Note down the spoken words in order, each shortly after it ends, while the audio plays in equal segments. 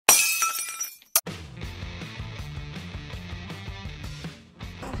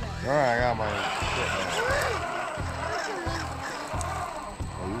Alright, I got my shit back.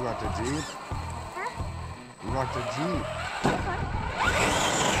 Oh, you got the Jeep? Huh? You got the Jeep.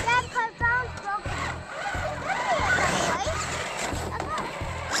 Dad, put down broken.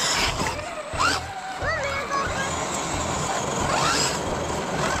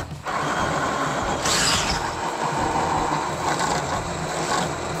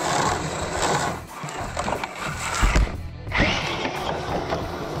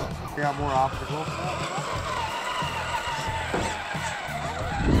 You got more obstacles?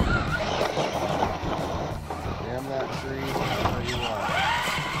 Damn that tree. Where you are.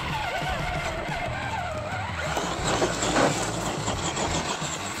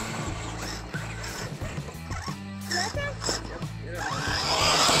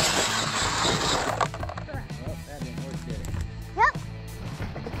 Yep.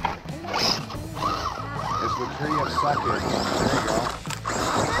 It's the tree of suckers. There you go.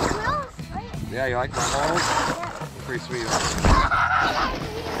 Yeah, you like my holes? Yeah. Pretty sweet.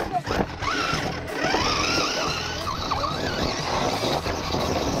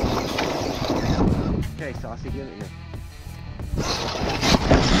 Okay, Saucy, give it here.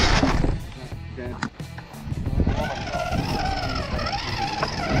 Good.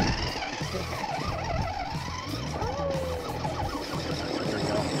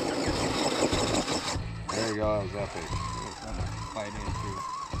 There you go, that was epic. Bite into.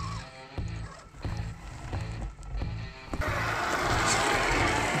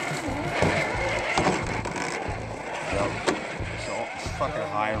 Fucking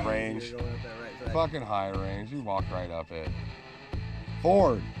high range. Fucking high range. You walk right up it.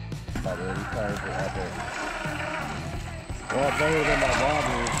 Forward. Well, better than my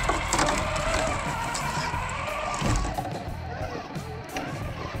bobby.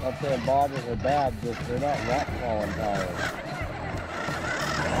 I'm saying bobbers are bad, but they're not rock crawling tires.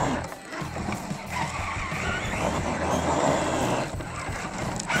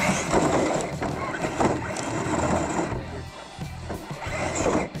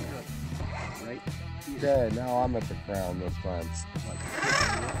 Okay, now I'm at the crown this time.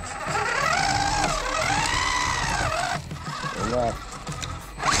 The left.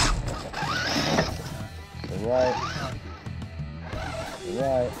 The right. The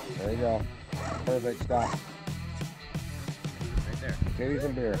right. There you go. Perfect. Stop. Right there. Kitties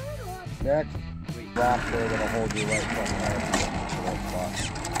and beer. Next. Rock there that'll hold you right front tire to the right spot.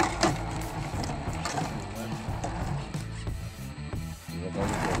 You'll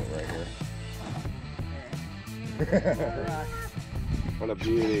never get it right here. What a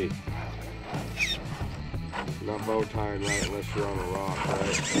beauty. Not bow tying right unless you're on a rock,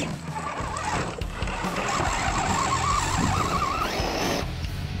 right?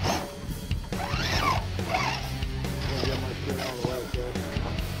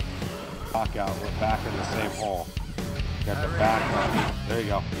 Rock out, we're back in the same hole. Got the back on. There you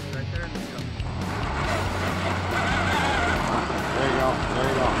go. Right there. There you go. There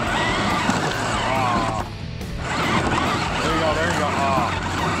you go. Ah. There you go. There you go. Ah.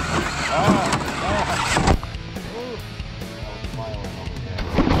 Ah.